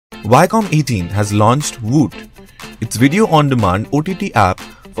Viacom18 has launched Voot, its video on demand OTT app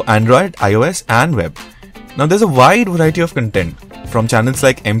for Android, iOS, and web. Now, there's a wide variety of content from channels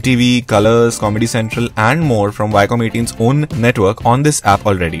like MTV, Colors, Comedy Central, and more from Viacom18's own network on this app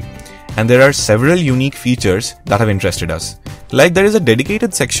already. And there are several unique features that have interested us. Like, there is a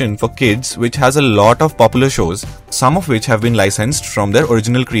dedicated section for kids which has a lot of popular shows, some of which have been licensed from their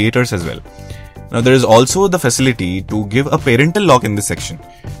original creators as well. Now, there is also the facility to give a parental lock in this section,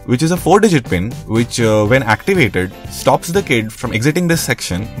 which is a 4-digit pin which, when activated, stops the kid from exiting this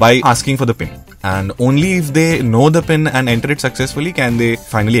section by asking for the pin. And only if they know the pin and enter it successfully can they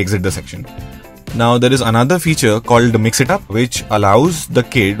finally exit the section. Now, there is another feature called Mix It Up, which allows the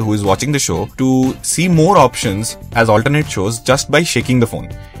kid who is watching the show to see more options as alternate shows just by shaking the phone.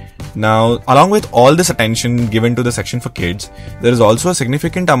 Now, along with all this attention given to the section for kids, there is also a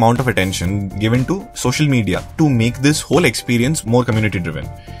significant amount of attention given to social media to make this whole experience more community driven.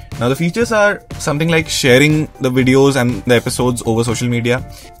 Now, the features are something like sharing the videos and the episodes over social media,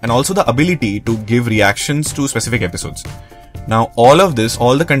 and also the ability to give reactions to specific episodes. Now, all of this,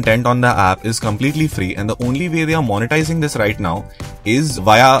 all the content on the app is completely free, and the only way they are monetizing this right now is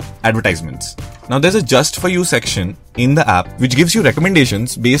via advertisements. Now, there's a just for you section in the app which gives you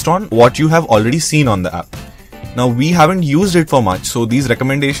recommendations based on what you have already seen on the app. Now, we haven't used it for much, so these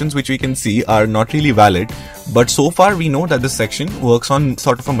recommendations which we can see are not really valid, but so far we know that this section works on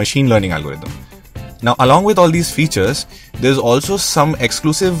sort of a machine learning algorithm. Now, along with all these features, there's also some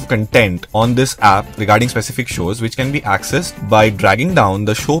exclusive content on this app regarding specific shows which can be accessed by dragging down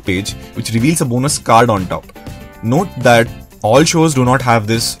the show page, which reveals a bonus card on top. Note that all shows do not have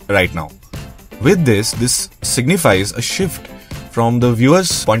this right now. With this signifies a shift from the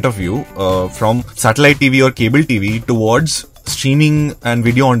viewer's point of view from satellite TV or cable TV towards streaming and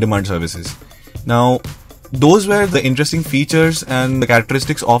video on demand services. Now, those were the interesting features and the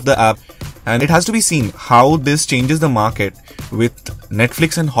characteristics of the app, and it has to be seen how this changes the market with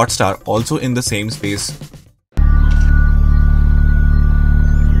Netflix and Hotstar also in the same space